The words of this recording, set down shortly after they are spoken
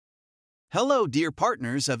Hello, dear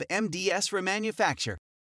partners of MDS Remanufacture.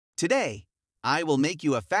 Today, I will make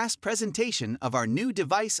you a fast presentation of our new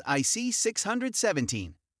device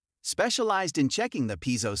IC617, specialized in checking the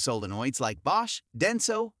piezo solenoids like Bosch,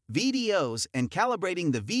 Denso, VDOs, and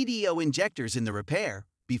calibrating the VDO injectors in the repair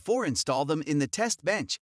before install them in the test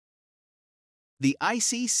bench. The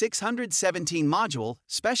IC617 module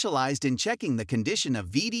specialized in checking the condition of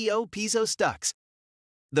VDO piezo stucks.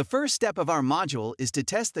 The first step of our module is to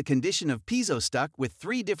test the condition of piezo stuck with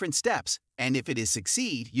 3 different steps, and if it is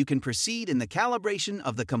succeed, you can proceed in the calibration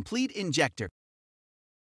of the complete injector.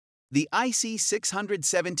 The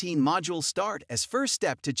IC617 module start as first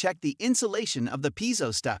step to check the insulation of the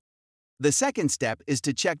piezo stuck. The second step is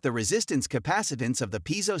to check the resistance capacitance of the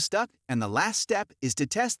piezo stuck, and the last step is to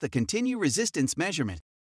test the continue resistance measurement.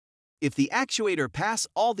 If the actuator pass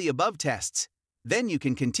all the above tests, then you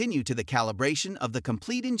can continue to the calibration of the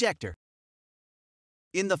complete injector.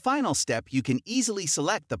 In the final step, you can easily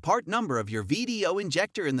select the part number of your VDO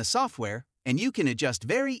injector in the software, and you can adjust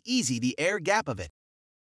very easy the air gap of it.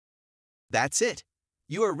 That's it.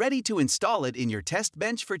 You are ready to install it in your test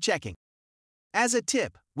bench for checking. As a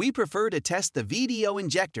tip, we prefer to test the VDO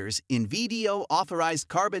injectors in VDO authorized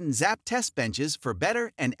carbon zap test benches for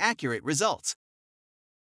better and accurate results.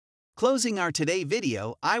 Closing our today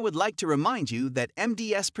video, I would like to remind you that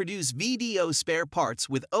MDS produce VDO spare parts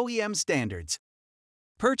with OEM standards.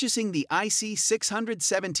 Purchasing the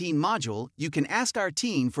IC617 module, you can ask our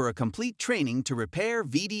team for a complete training to repair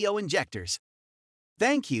VDO injectors.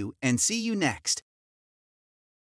 Thank you and see you next.